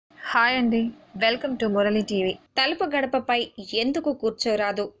Hi అండి, welcome to Murali TV. తలుపు గడపపై ఎందుకు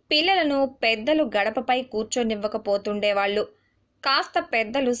కూర్చోరాదు? పిల్లలను పెద్దలు గడపపై కూర్చోనివ్వకపోతుండేవాళ్ళు. కాస్త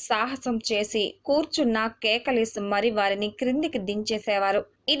పెద్దలు సాహసం చేసి కూర్చున్న కేకలేసి మరి వారిని క్రిందికి దించేసేవారు.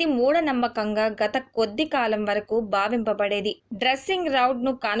 ఇది మూఢనమ్మకంగా గత కొద్ది కాలం వరకు భావింపబడేది. డ్రెస్సింగ్ రౌడ్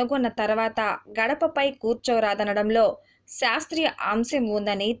ను కనుగొన్న తర్వాత గడపపై కూర్చోరాదనడంలో శాస్త్రీయ అంశం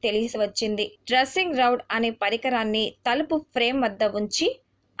ఉందని తెలిసి వచ్చింది. డ్రెస్సింగ్ రౌడ్ అనే పరికరాన్ని తలుపు ఫ్రేమ్ వద్ద ఉంచి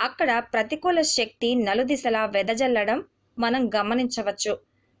అక్కడ ప్రతికూల శక్తి నలుదిశలా వెదజల్లడం మనం గమనించవచ్చు.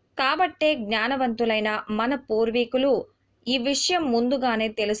 కాబట్టే జ్ఞానవంతులైన మన పూర్వీకులు ఈ విషయం ముందుగానే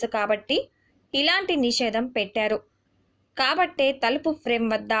తెలుసు కాబట్టి ఇలాంటి నిషేధం పెట్టారు. కాబట్టే తలుపు ఫ్రేమ్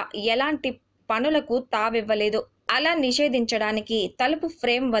వద్ద ఎలాంటి పనులకు తావివ్వలేదు. అలా నిషేధించడానికి తలుపు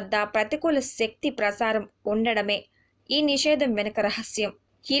ఫ్రేమ్ వద్ద ప్రతికూల శక్తి ప్రసారం ఉండడమే ఈ నిషేధం వెనుక రహస్యం.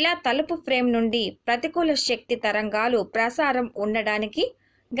 ఇలా తలుపు ఫ్రేమ్ నుండి ప్రతికూల శక్తి తరంగాలు ప్రసారం ఉండడానికి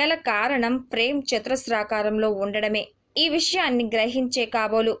గల కారణం ఫ్రేమ్ చతురస్రాకారంలో ఉండడమే. ఈ విషయాన్ని గ్రహించే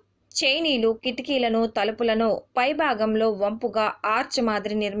కాబోలు చైనీలు కిటికీలను తలుపులను పైభాగంలో వంపుగా ఆర్చ్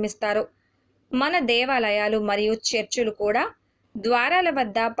మాదిరి నిర్మిస్తారు. మన దేవాలయాలు మరియు చర్చులు కూడా ద్వారాల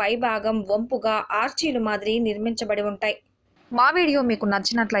వద్ద పైభాగం వంపుగా ఆర్చీలు మాదిరి నిర్మించబడి ఉంటాయి. మా వీడియో మీకు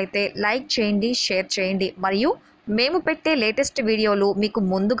నచ్చినట్లయితే లైక్ చేయండి, షేర్ చేయండి. మరియు మేము పెట్టే లేటెస్ట్ వీడియోలు మీకు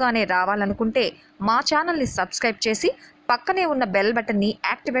ముందుగానే రావాలనుకుంటే మా ఛానల్ని సబ్స్క్రైబ్ చేసి పక్కనే ఉన్న బెల్ బటన్ని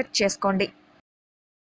యాక్టివేట్ చేసుకోండి.